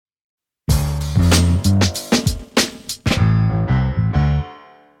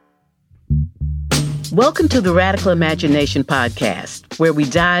Welcome to the Radical Imagination Podcast, where we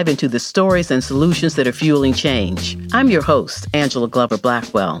dive into the stories and solutions that are fueling change. I'm your host, Angela Glover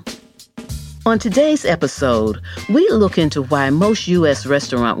Blackwell. On today's episode, we look into why most U.S.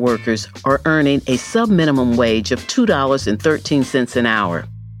 restaurant workers are earning a sub-minimum wage of $2.13 an hour.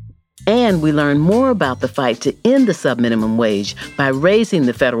 And we learn more about the fight to end the sub-minimum wage by raising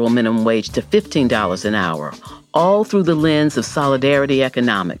the federal minimum wage to $15 an hour, all through the lens of solidarity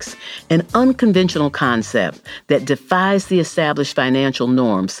economics, an unconventional concept that defies the established financial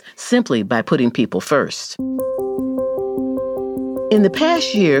norms simply by putting people first. In the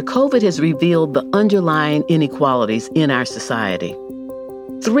past year, COVID has revealed the underlying inequalities in our society.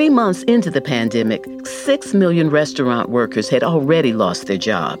 3 months into the pandemic, 6 million restaurant workers had already lost their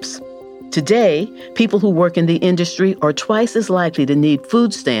jobs. Today, people who work in the industry are twice as likely to need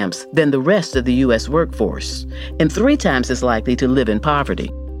food stamps than the rest of the U.S. workforce, and 3 times as likely to live in poverty.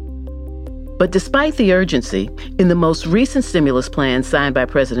 But despite the urgency, in the most recent stimulus plan signed by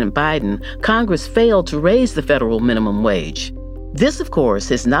President Biden, Congress failed to raise the federal minimum wage. This, of course,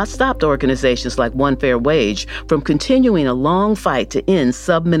 has not stopped organizations like One Fair Wage from continuing a long fight to end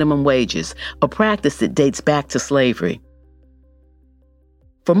sub-minimum wages, a practice that dates back to slavery.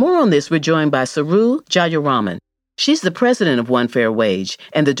 For more on this, we're joined by Saru Jayaraman. She's the president of One Fair Wage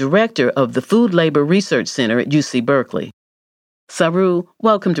and the director of the Food Labor Research Center at UC Berkeley. Saru,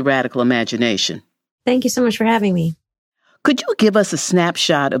 welcome to Radical Imagination. Thank you so much for having me. Could you give us a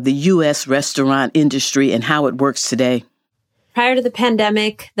snapshot of the U.S. restaurant industry and how it works today? Prior to the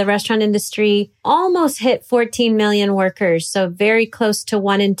pandemic, the restaurant industry almost hit 14 million workers, so very close to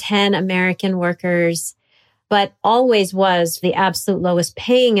 1 in 10 American workers, but always was the absolute lowest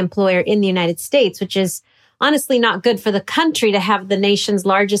paying employer in the United States, which is honestly not good for the country to have the nation's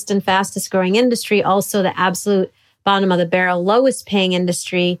largest and fastest growing industry, also the absolute bottom of the barrel, lowest paying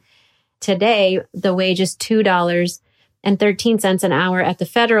industry. Today, the wage is $2.13 an hour at the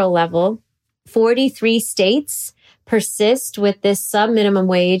federal level. 43 states persist with this sub-minimum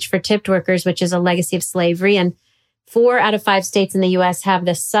wage for tipped workers, which is a legacy of slavery. And 4 out of 5 states in the U.S. have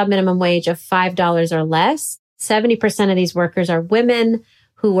the sub-minimum wage of $5 or less. 70% of these workers are women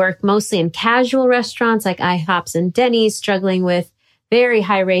who work mostly in casual restaurants like IHOPs and Denny's, struggling with very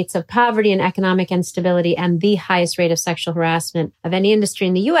high rates of poverty and economic instability and the highest rate of sexual harassment of any industry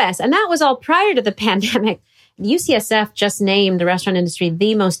in the U.S. And that was all prior to the pandemic. UCSF just named the restaurant industry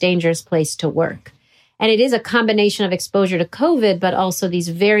the most dangerous place to work. And it is a combination of exposure to COVID, but also these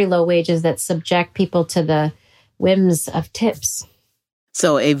very low wages that subject people to the whims of tips.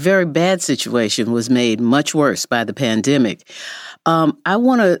 So a very bad situation was made much worse by the pandemic. I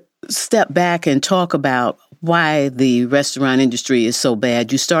want to step back and talk about why the restaurant industry is so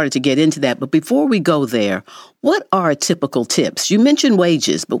bad. You started to get into that, but before we go there, what are typical tips? You mentioned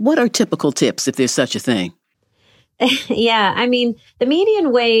wages, but what are typical tips if there's such a thing? Yeah, I mean, the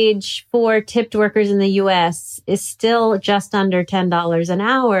median wage for tipped workers in the U.S. is still just under $10 an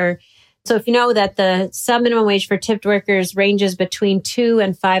hour. So if you know that the sub-minimum wage for tipped workers ranges between $2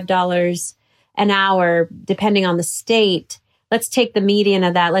 and $5 an hour, depending on the state, let's take the median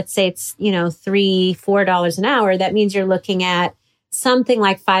of that. Let's say it's, $3, $4 an hour. That means you're looking at something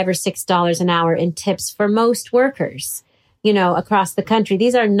like $5 or $6 an hour in tips for most workers, across the country.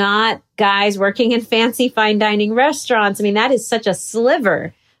 These are not guys working in fancy fine dining restaurants. I mean, that is such a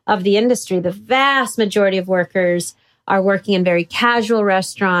sliver of the industry. The vast majority of workers are working in very casual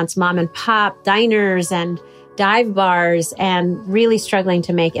restaurants, mom and pop diners and dive bars, and really struggling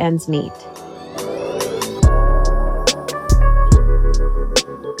to make ends meet.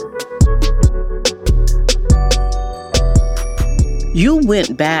 You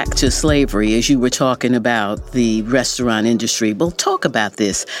went back to slavery as you were talking about the restaurant industry. Well, talk about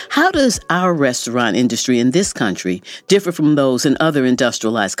this. How does our restaurant industry in this country differ from those in other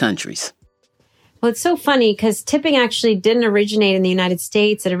industrialized countries? Well, it's so funny because tipping actually didn't originate in the United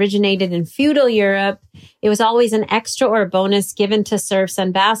States. It originated in feudal Europe. It was always an extra or a bonus given to serfs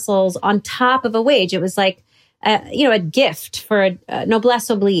and vassals on top of a wage. It was like, a gift for a noblesse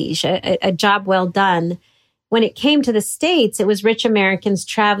oblige, a job well done. When it came to the States, it was rich Americans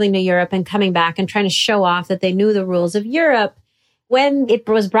traveling to Europe and coming back and trying to show off that they knew the rules of Europe. When it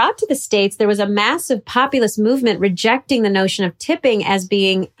was brought to the States, there was a massive populist movement rejecting the notion of tipping as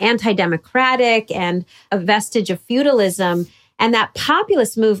being anti-democratic and a vestige of feudalism. And that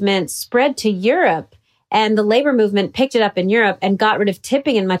populist movement spread to Europe. And the labor movement picked it up in Europe and got rid of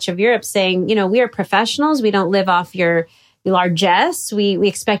tipping in much of Europe, saying, we are professionals. We don't live off your largesse. We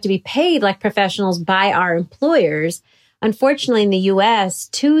expect to be paid like professionals by our employers. Unfortunately, in the U.S.,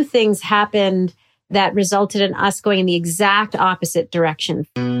 2 things happened that resulted in us going in the exact opposite direction.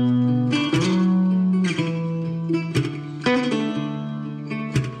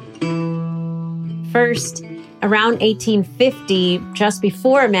 first, around 1850, just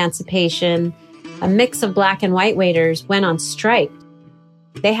before emancipation, a mix of black and white waiters went on strike.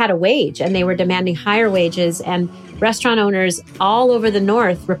 They had a wage and they were demanding higher wages, and restaurant owners all over the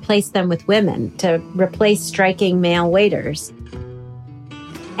North replaced them with women to replace striking male waiters.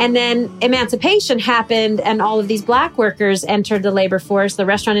 And then emancipation happened and all of these black workers entered the labor force. The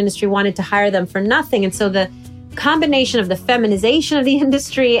restaurant industry wanted to hire them for nothing. And so the combination of the feminization of the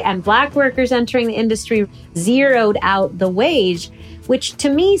industry and black workers entering the industry zeroed out the wage, which to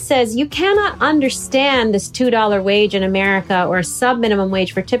me says you cannot understand this $2 wage in America or a sub-minimum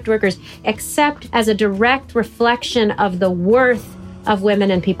wage for tipped workers except as a direct reflection of the worth of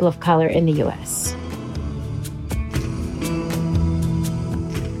women and people of color in the U.S.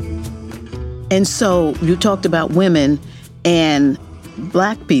 And so you talked about women and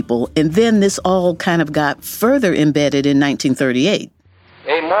black people, and then this all kind of got further embedded in 1938.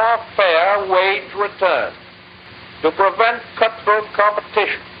 A more fair wage return to prevent cutthroat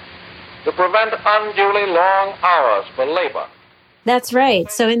competition, to prevent unduly long hours for labor. That's right.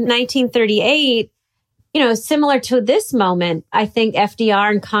 So in 1938, similar to this moment, I think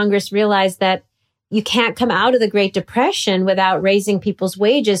FDR and Congress realized that you can't come out of the Great Depression without raising people's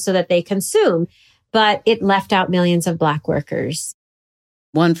wages so that they consume. But it left out millions of black workers.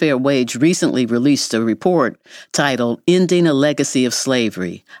 One Fair Wage recently released a report titled Ending a Legacy of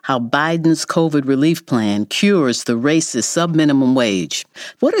Slavery, How Biden's COVID Relief Plan Cures the Racist Subminimum Wage.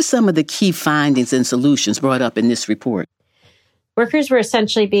 What are some of the key findings and solutions brought up in this report? Workers were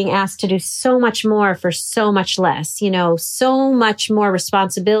essentially being asked to do so much more for so much less, so much more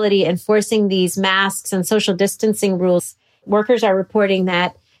responsibility enforcing these masks and social distancing rules. Workers are reporting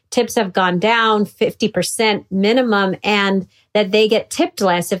that tips have gone down 50% minimum and that they get tipped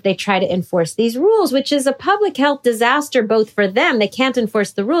less if they try to enforce these rules, which is a public health disaster, both for them, they can't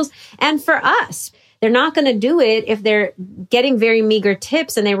enforce the rules, and for us. They're not going to do it if they're getting very meager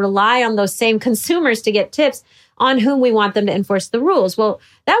tips and they rely on those same consumers to get tips on whom we want them to enforce the rules. Well,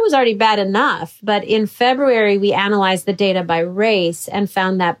 that was already bad enough. But in February, we analyzed the data by race and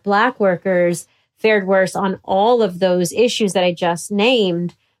found that black workers fared worse on all of those issues that I just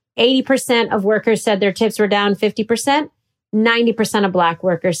named. 80% of workers said their tips were down 50%. 90% of black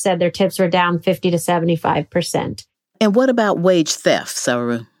workers said their tips were down 50 to 75%. And what about wage theft,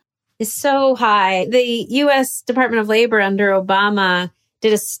 Saru? It's so high. The U.S. Department of Labor under Obama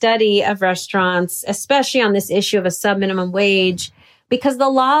did a study of restaurants, especially on this issue of a sub-minimum wage, because the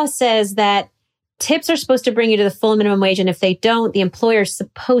law says that tips are supposed to bring you to the full minimum wage. And if they don't, the employer is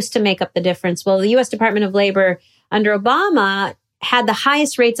supposed to make up the difference. Well, the U.S. Department of Labor under Obama had the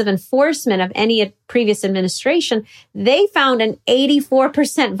highest rates of enforcement of any previous administration. They found an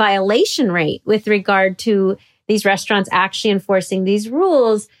 84% violation rate with regard to these restaurants actually enforcing these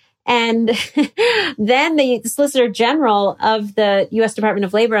rules. And then the Solicitor General of the U.S. Department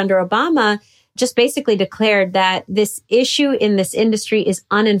of Labor under Obama just basically declared that this issue in this industry is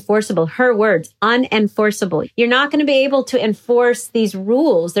unenforceable. Her words, unenforceable. You're not going to be able to enforce these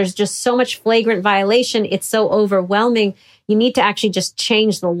rules. There's just so much flagrant violation. It's so overwhelming. You need to actually just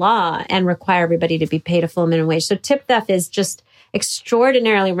change the law and require everybody to be paid a full minimum wage. So tip theft is just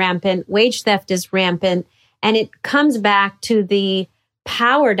extraordinarily rampant. Wage theft is rampant. And it comes back to the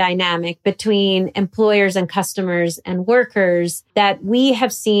power dynamic between employers and customers and workers that we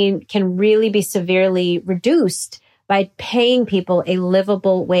have seen can really be severely reduced by paying people a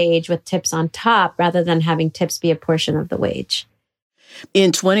livable wage with tips on top rather than having tips be a portion of the wage.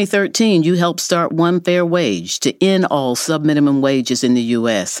 In 2013, you helped start One Fair Wage to end all subminimum wages in the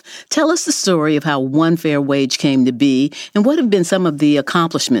U.S. Tell us the story of how One Fair Wage came to be and what have been some of the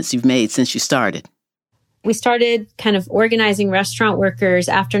accomplishments you've made since you started. We started kind of organizing restaurant workers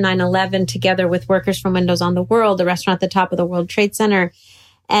after 9/11 together with workers from Windows on the World, the restaurant at the top of the World Trade Center.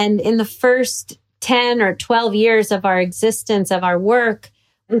 And in the first 10 or 12 years of our existence, of our work,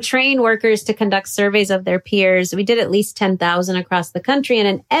 we trained workers to conduct surveys of their peers. We did at least 10,000 across the country. And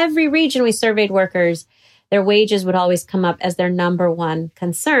in every region we surveyed workers, their wages would always come up as their number one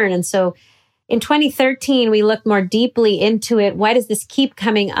concern. And so in 2013, we looked more deeply into it. Why does this keep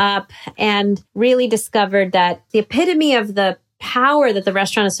coming up? And really discovered that the epitome of the power that the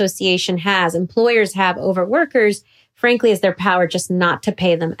Restaurant Association has, employers have over workers, frankly, is their power just not to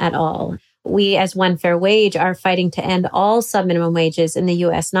pay them at all. We, as One Fair Wage, are fighting to end all subminimum wages in the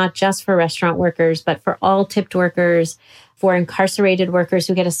U.S., not just for restaurant workers, but for all tipped workers, for incarcerated workers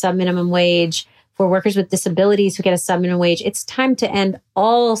who get a subminimum wage, for workers with disabilities who get a subminimum wage. It's time to end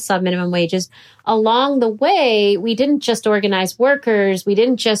all subminimum wages. Along the way, we didn't just organize workers. We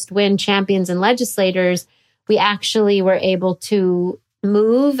didn't just win champions and legislators. We actually were able to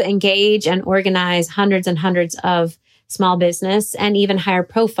move, engage, and organize hundreds and hundreds of small business and even higher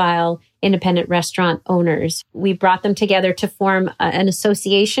profile independent restaurant owners. We brought them together to form an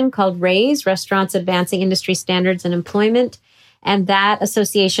association called RAISE, Restaurants Advancing Industry Standards and Employment. And that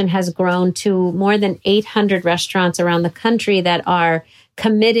association has grown to more than 800 restaurants around the country that are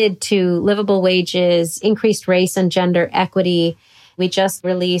committed to livable wages, increased race and gender equity. We just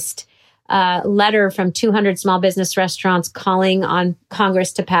released a letter from 200 small business restaurants calling on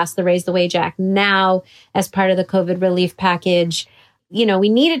Congress to pass the Raise the Wage Act now as part of the COVID relief package. You know, we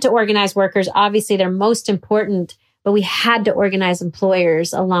needed to organize workers. Obviously, they're most important, but we had to organize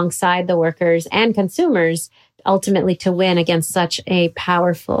employers alongside the workers and consumers ultimately to win against such a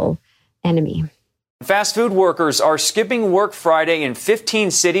powerful enemy. Fast food workers are skipping work Friday in 15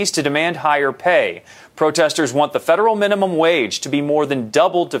 cities to demand higher pay. Protesters want the federal minimum wage to be more than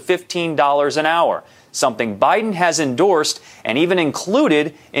doubled to $15 an hour, something Biden has endorsed and even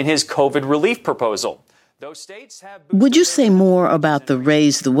included in his COVID relief proposal. Those states have... Would you say more about the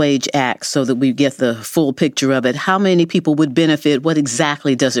Raise the Wage Act so that we get the full picture of it? How many people would benefit? What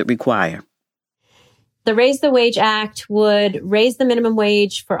exactly does it require? The Raise the Wage Act would raise the minimum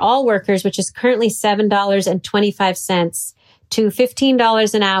wage for all workers, which is currently $7.25 to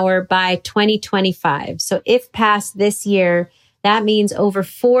 $15 an hour by 2025. So if passed this year, that means over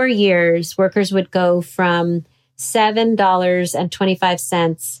 4 years, workers would go from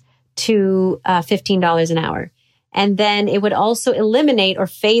 $7.25 to $15 an hour. And then it would also eliminate or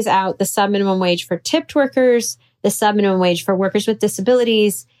phase out the subminimum wage for tipped workers, the subminimum wage for workers with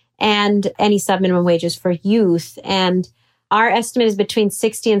disabilities, and any subminimum wages for youth. And our estimate is between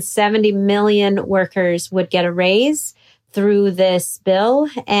 60 and 70 million workers would get a raise through this bill.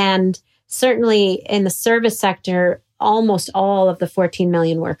 And certainly in the service sector, almost all of the 14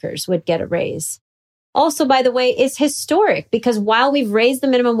 million workers would get a raise. Also, by the way, is historic because while we've raised the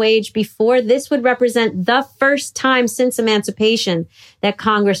minimum wage before, this would represent the first time since emancipation that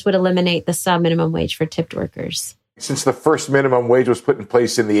Congress would eliminate the subminimum wage for tipped workers. Since the first minimum wage was put in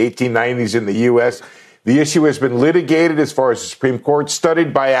place in the 1890s in the U.S., the issue has been litigated as far as the Supreme Court,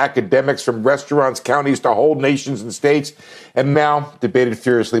 studied by academics from restaurants, counties to whole nations and states, and now debated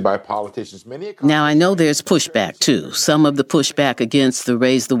furiously by politicians. Now, I know there's pushback, too. Some of the pushback against the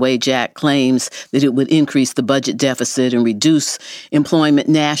Raise the Wage Act claims that it would increase the budget deficit and reduce employment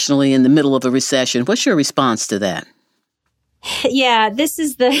nationally in the middle of a recession. What's your response to that? Yeah, this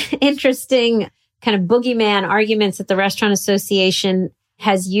is the interesting kind of boogeyman arguments that the Restaurant Association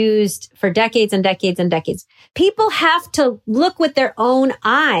has used for decades and decades and decades. People have to look with their own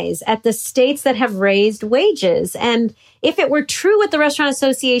eyes at the states that have raised wages. And if it were true what the Restaurant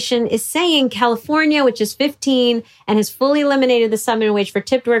Association is saying, California, which is 15 and has fully eliminated the subminimum wage for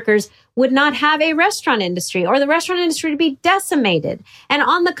tipped workers, would not have a restaurant industry or the restaurant industry to be decimated. And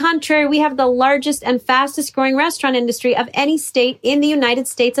on the contrary, we have the largest and fastest growing restaurant industry of any state in the United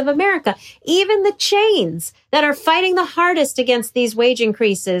States of America. Even the chains that are fighting the hardest against these wage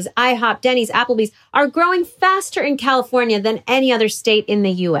increases, IHOP, Denny's, Applebee's, are growing faster in California than any other state in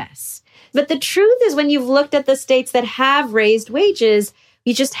the U.S. But the truth is when you've looked at the states that have raised wages,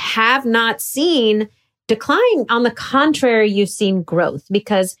 you just have not seen decline. On the contrary, you've seen growth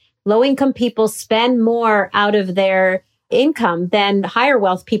because low-income people spend more out of their income than higher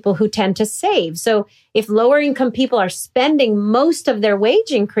wealth people who tend to save. So if lower-income people are spending most of their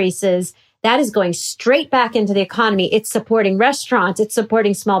wage increases, that is going straight back into the economy. It's supporting restaurants. It's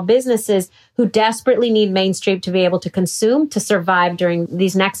supporting small businesses who desperately need Main Street to be able to consume, to survive during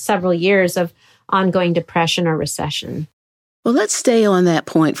these next several years of ongoing depression or recession. Well, let's stay on that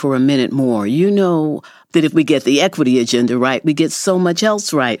point for a minute more. You know that if we get the equity agenda right, we get so much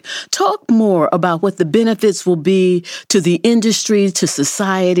else right. Talk more about what the benefits will be to the industry, to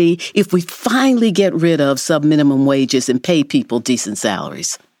society, if we finally get rid of subminimum wages and pay people decent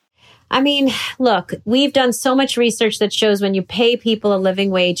salaries. I mean, look, we've done so much research that shows when you pay people a living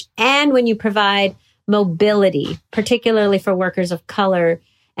wage and when you provide mobility, particularly for workers of color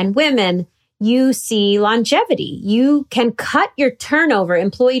and women, you see longevity. You can cut your turnover,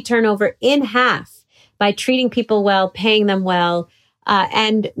 employee turnover, in half by treating people well, paying them well.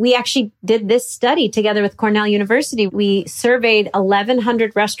 And we actually did this study together with Cornell University. We surveyed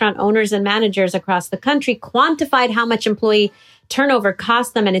 1,100 restaurant owners and managers across the country, quantified how much employee turnover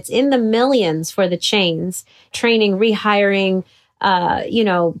cost them, and it's in the millions for the chains. Training, rehiring,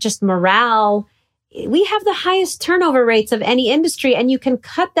 just morale. We have the highest turnover rates of any industry, and you can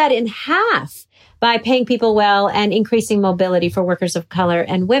cut that in half by paying people well and increasing mobility for workers of color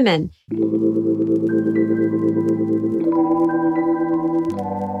and women.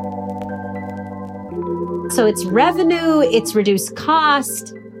 So So it's revenue, it's reduced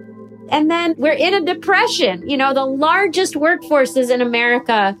cost. And then we're in a depression. You know, the largest workforces in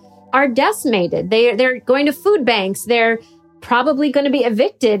America are decimated. They're going to food banks. They're probably going to be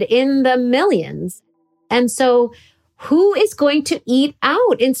evicted in the millions. And so who is going to eat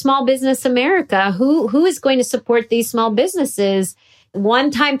out in small business America? Who is going to support these small businesses?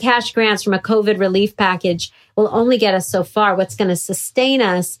 One-time cash grants from a COVID relief package will only get us so far. What's going to sustain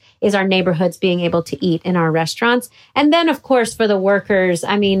us is our neighborhoods being able to eat in our restaurants. And then, of course, for the workers,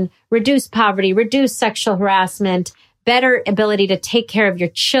 I mean, reduce poverty, reduce sexual harassment, better ability to take care of your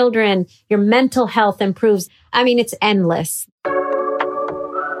children, your mental health improves. I mean, it's endless.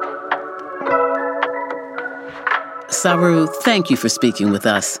 Saru, thank you for speaking with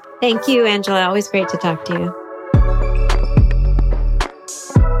us. Thank you, Angela. Always great to talk to you.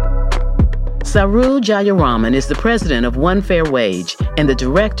 Saru Jayaraman is the president of One Fair Wage and the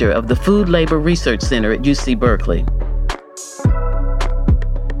director of the Food Labor Research Center at UC Berkeley.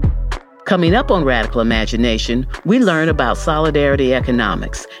 Coming up on Radical Imagination, we learn about solidarity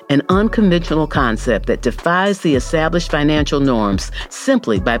economics, an unconventional concept that defies the established financial norms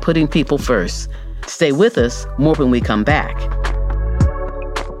simply by putting people first. Stay with us, more when we come back.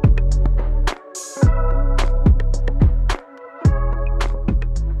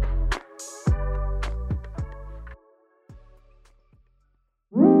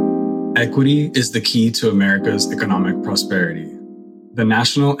 Equity is the key to America's economic prosperity. The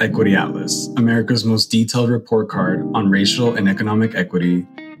National Equity Atlas, America's most detailed report card on racial and economic equity,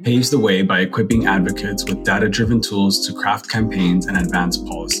 paves the way by equipping advocates with data-driven tools to craft campaigns and advance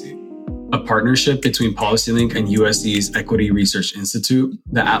policy. A partnership between PolicyLink and USC's Equity Research Institute,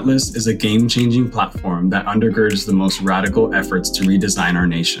 the Atlas is a game-changing platform that undergirds the most radical efforts to redesign our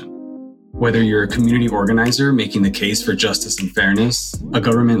nation. Whether you're a community organizer making the case for justice and fairness, a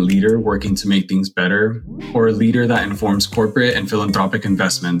government leader working to make things better, or a leader that informs corporate and philanthropic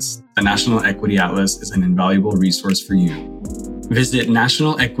investments, the National Equity Atlas is an invaluable resource for you. Visit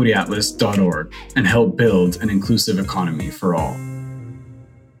nationalequityatlas.org and help build an inclusive economy for all.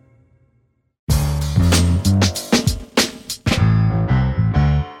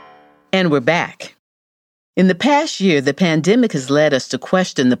 And we're back. In the past year, the pandemic has led us to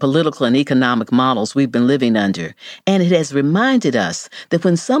question the political and economic models we've been living under, and it has reminded us that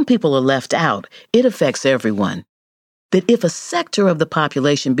when some people are left out, it affects everyone. That if a sector of the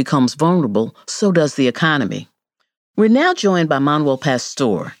population becomes vulnerable, so does the economy. We're now joined by Manuel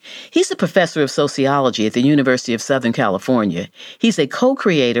Pastor. He's a professor of sociology at the University of Southern California. He's a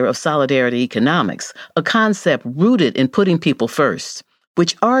co-creator of Solidarity Economics, a concept rooted in putting people first,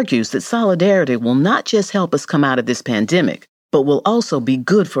 which argues that solidarity will not just help us come out of this pandemic, but will also be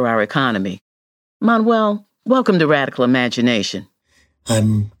good for our economy. Manuel, welcome to Radical Imagination.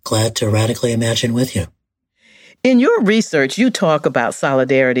 I'm glad to radically imagine with you. In your research, you talk about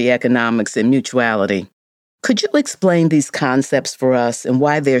solidarity economics and mutuality. Could you explain these concepts for us and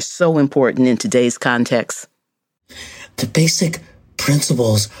why they're so important in today's context? The basic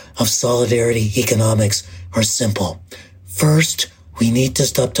principles of solidarity economics are simple. First, we need to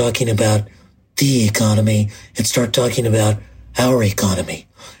stop talking about the economy and start talking about our economy.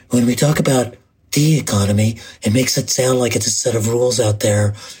 When we talk about the economy, it makes it sound like it's a set of rules out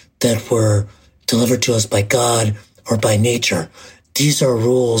there that were delivered to us by God or by nature. These are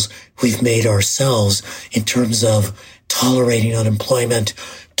rules we've made ourselves in terms of tolerating unemployment,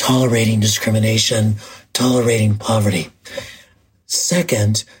 tolerating discrimination, tolerating poverty.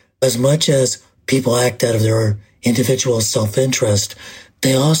 Second, as much as people act out of their individual self-interest,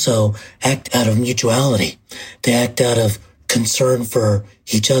 they also act out of mutuality. They act out of concern for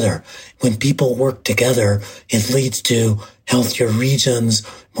each other. When people work together, it leads to healthier regions,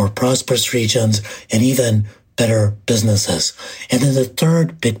 more prosperous regions, and even better businesses. And then the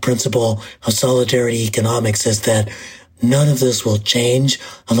third big principle of solidarity economics is that none of this will change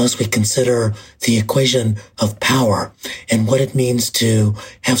unless we consider the equation of power and what it means to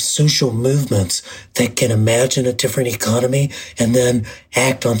have social movements that can imagine a different economy and then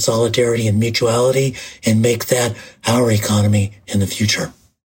act on solidarity and mutuality and make that our economy in the future.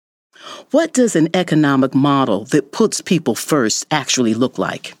 What does an economic model that puts people first actually look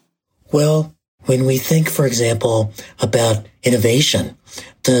like? Well, when we think, for example, about innovation,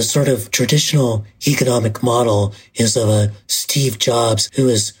 the sort of traditional economic model is of a Steve Jobs who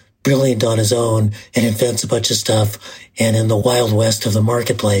is brilliant on his own and invents a bunch of stuff. And in the wild west of the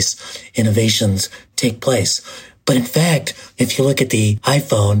marketplace, innovations take place. But in fact, if you look at the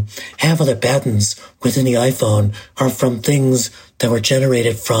iPhone, half of the patents within the iPhone are from things that were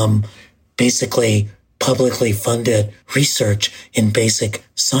generated from basically publicly funded research in basic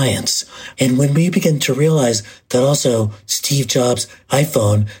science. And when we begin to realize that also Steve Jobs'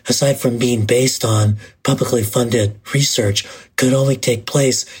 iPhone, aside from being based on publicly funded research, could only take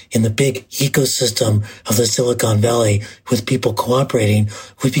place in the big ecosystem of the Silicon Valley with people cooperating,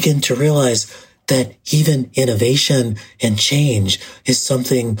 we begin to realize that even innovation and change is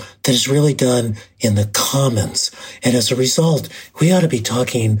something that is really done in the commons. And as a result, we ought to be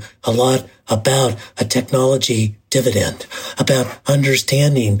talking a lot about a technology dividend, about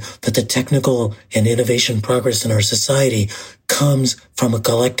understanding that the technical and innovation progress in our society comes from a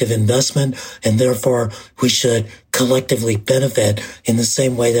collective investment, and therefore we should collectively benefit in the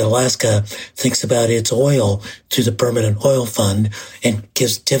same way that Alaska thinks about its oil through the Permanent Oil Fund and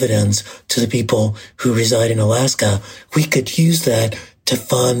gives dividends to the people who reside in Alaska. We could use that to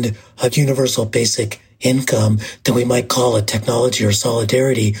fund a universal basic income that we might call a technology or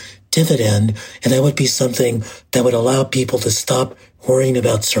solidarity dividend, and that would be something that would allow people to stop worrying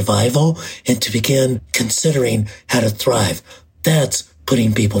about survival and to begin considering how to thrive. That's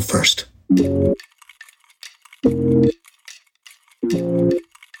putting people first.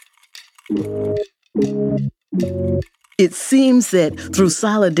 It seems that through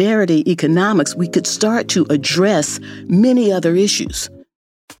solidarity economics, we could start to address many other issues.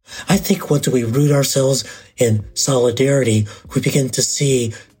 I think once we root ourselves in solidarity, we begin to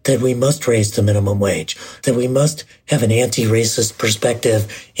see that we must raise the minimum wage, that we must have an anti-racist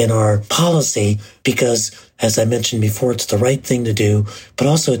perspective in our policy because, as I mentioned before, it's the right thing to do, but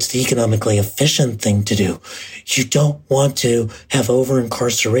also it's the economically efficient thing to do. You don't want to have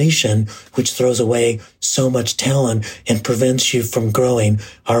over-incarceration, which throws away so much talent and prevents you from growing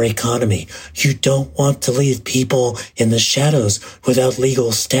our economy. You don't want to leave people in the shadows without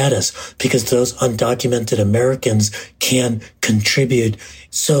legal status because those undocumented Americans can contribute.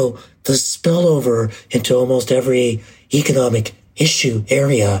 So the spillover into almost every economic issue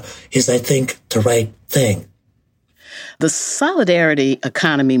area is, I think, the right thing. The solidarity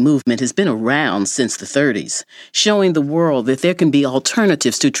economy movement has been around since the 30s, showing the world that there can be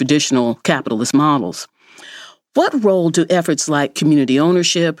alternatives to traditional capitalist models. What role do efforts like community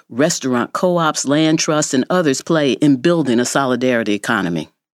ownership, restaurant co-ops, land trusts, and others play in building a solidarity economy?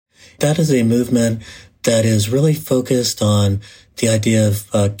 That is a movement that is really focused on the idea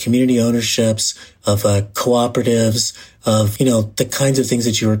of community ownerships, of cooperatives, of, the kinds of things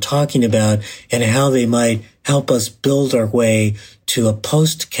that you were talking about and how they might help us build our way to a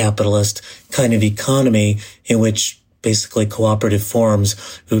post-capitalist kind of economy in which basically cooperative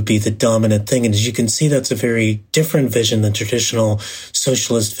forms would be the dominant thing. And as you can see, that's a very different vision than traditional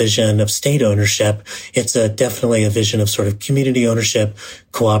socialist vision of state ownership. It's definitely a vision of sort of community ownership,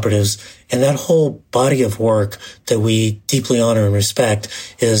 cooperatives. And that whole body of work that we deeply honor and respect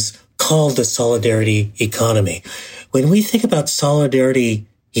is called the solidarity economy. When we think about solidarity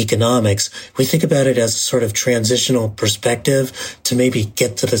economics, we think about it as a sort of transitional perspective to maybe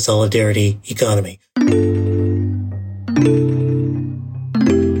get to the solidarity economy.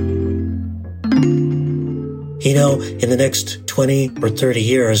 In the next 20 or 30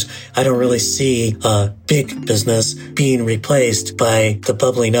 years, I don't really see big business being replaced by the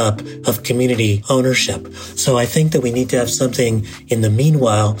bubbling up of community ownership. So I think that we need to have something in the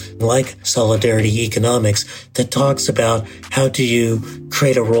meanwhile, like solidarity economics, that talks about how do you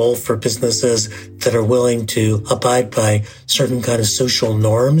create a role for businesses that are willing to abide by certain kind of social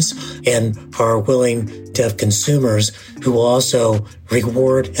norms and are willing to have consumers who will also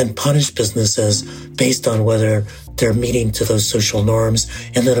reward and punish businesses based on whether they're meeting to those social norms,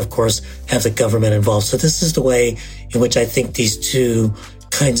 and then, of course, have the government involved. So this is the way in which I think these two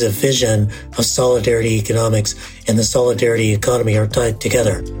kinds of vision of solidarity economics and the solidarity economy are tied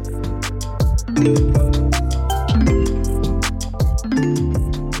together.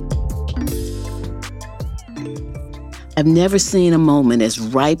 I've never seen a moment as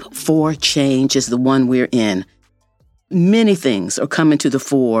ripe for change as the one we're in. Many things are coming to the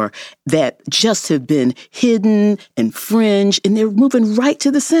fore that just have been hidden and fringe, and they're moving right to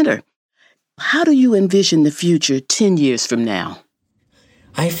the center. How do you envision the future 10 years from now?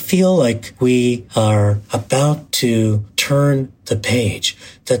 I feel like we are about to turn the page,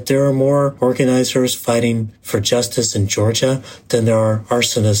 that there are more organizers fighting for justice in Georgia than there are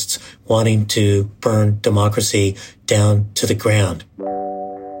arsonists wanting to burn democracy down to the ground.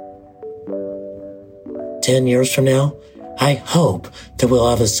 10 years from now, I hope that we'll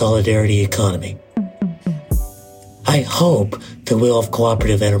have a solidarity economy. I hope that we'll have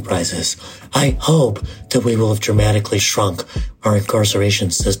cooperative enterprises. I hope that we will have dramatically shrunk our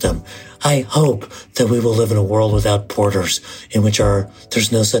incarceration system. I hope that we will live in a world without borders, in which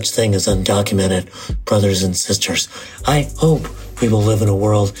there's no such thing as undocumented brothers and sisters. I hope we will live in a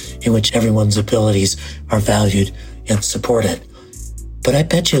world in which everyone's abilities are valued and supported. But I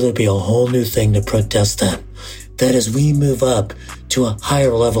bet you there'll be a whole new thing to protest then. That as we move up to a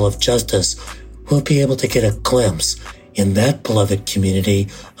higher level of justice, we'll be able to get a glimpse in that beloved community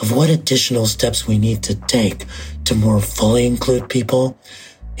of what additional steps we need to take to more fully include people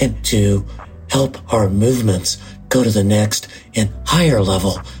and to help our movements go to the next and higher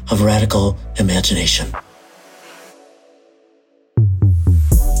level of radical imagination.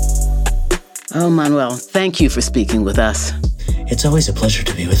 Oh, Manuel, thank you for speaking with us. It's always a pleasure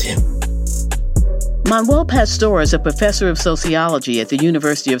to be with you. Manuel Pastor is a professor of sociology at the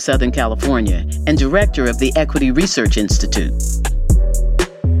University of Southern California and director of the Equity Research Institute.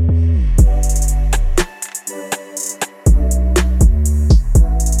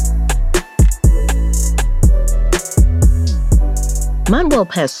 Manuel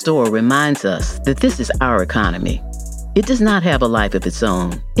Pastor reminds us that this is our economy. It does not have a life of its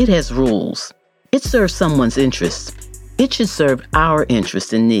own. It has rules. It serves someone's interests. It should serve our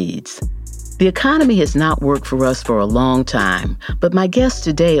interests and needs. The economy has not worked for us for a long time, but my guests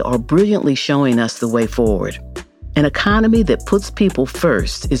today are brilliantly showing us the way forward. An economy that puts people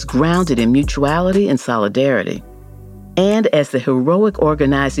first is grounded in mutuality and solidarity. And as the heroic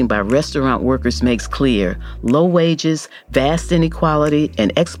organizing by restaurant workers makes clear, low wages, vast inequality,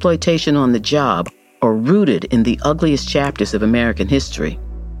 and exploitation on the job are rooted in the ugliest chapters of American history.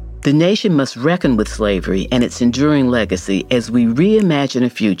 The nation must reckon with slavery and its enduring legacy as we reimagine a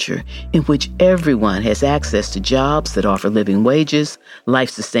future in which everyone has access to jobs that offer living wages,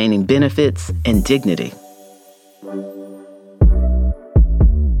 life-sustaining benefits, and dignity.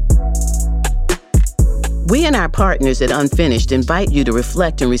 We and our partners at Unfinished invite you to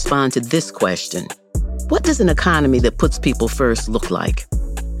reflect and respond to this question. What does an economy that puts people first look like?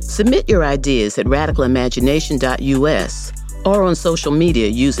 Submit your ideas at radicalimagination.us or on social media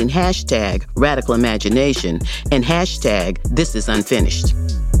using hashtag #RadicalImagination and hashtag #ThisIsUnfinished.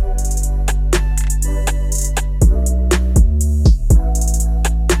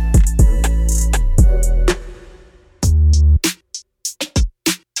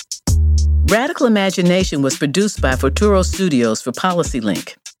 Radical Imagination was produced by Futuro Studios for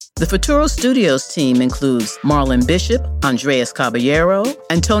PolicyLink. The Futuro Studios team includes Marlon Bishop, Andreas Caballero,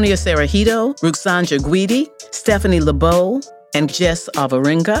 Antonia Cerrajito, Ruxandra Guidi, Stephanie LeBeau, and Jess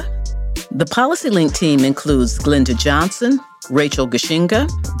Avaringa. The PolicyLink team includes Glenda Johnson, Rachel Gashinga,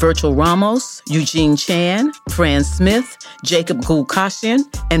 Virgil Ramos, Eugene Chan, Fran Smith, Jacob Gulkashian,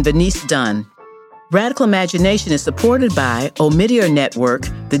 and Venice Dunn. Radical Imagination is supported by Omidyar Network,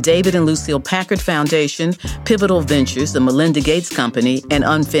 the David and Lucille Packard Foundation, Pivotal Ventures, the Melinda Gates Company, and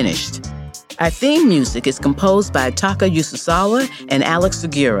Unfinished. Our theme music is composed by Taka Yususawa and Alex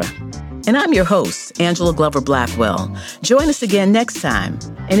Segura. And I'm your host, Angela Glover Blackwell. Join us again next time.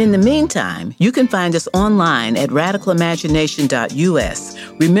 And in the meantime, you can find us online at radicalimagination.us.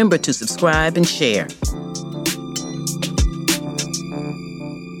 Remember to subscribe and share.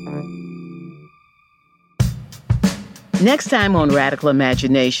 Next time on Radical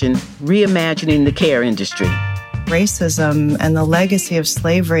Imagination, reimagining the care industry. Racism and the legacy of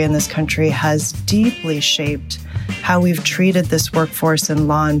slavery in this country has deeply shaped how we've treated this workforce in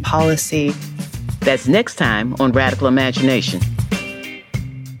law and policy. That's next time on Radical Imagination.